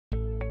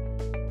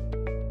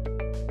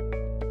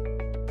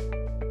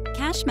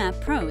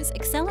CashMap Pros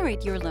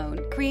accelerate your loan,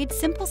 create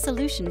simple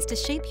solutions to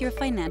shape your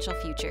financial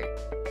future.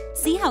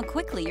 See how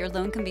quickly your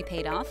loan can be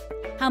paid off,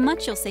 how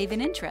much you'll save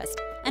in interest,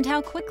 and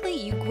how quickly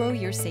you grow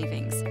your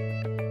savings.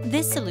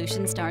 This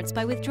solution starts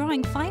by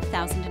withdrawing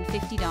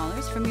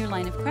 $5,050 from your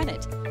line of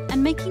credit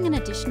and making an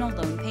additional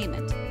loan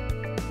payment.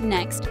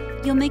 Next,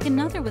 you'll make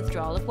another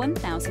withdrawal of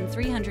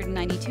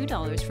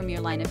 $1,392 from your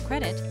line of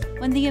credit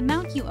when the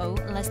amount you owe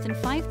less than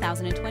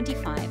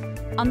 $5,025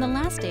 on the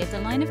last day of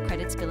the line of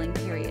credit's billing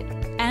period,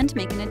 and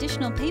make an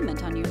additional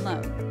payment on your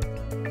loan.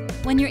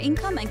 When your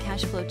income and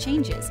cash flow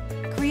changes,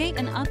 create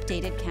an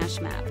updated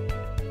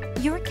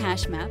CashMap. Your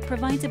CashMap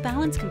provides a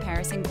balance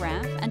comparison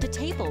graph and a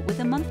table with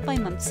a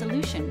month-by-month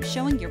solution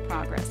showing your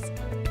progress.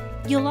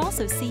 You'll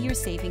also see your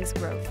savings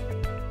growth.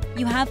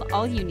 You have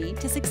all you need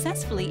to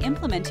successfully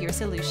implement your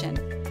solution.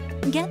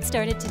 Get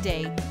started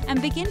today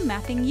and begin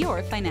mapping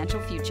your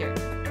financial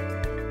future.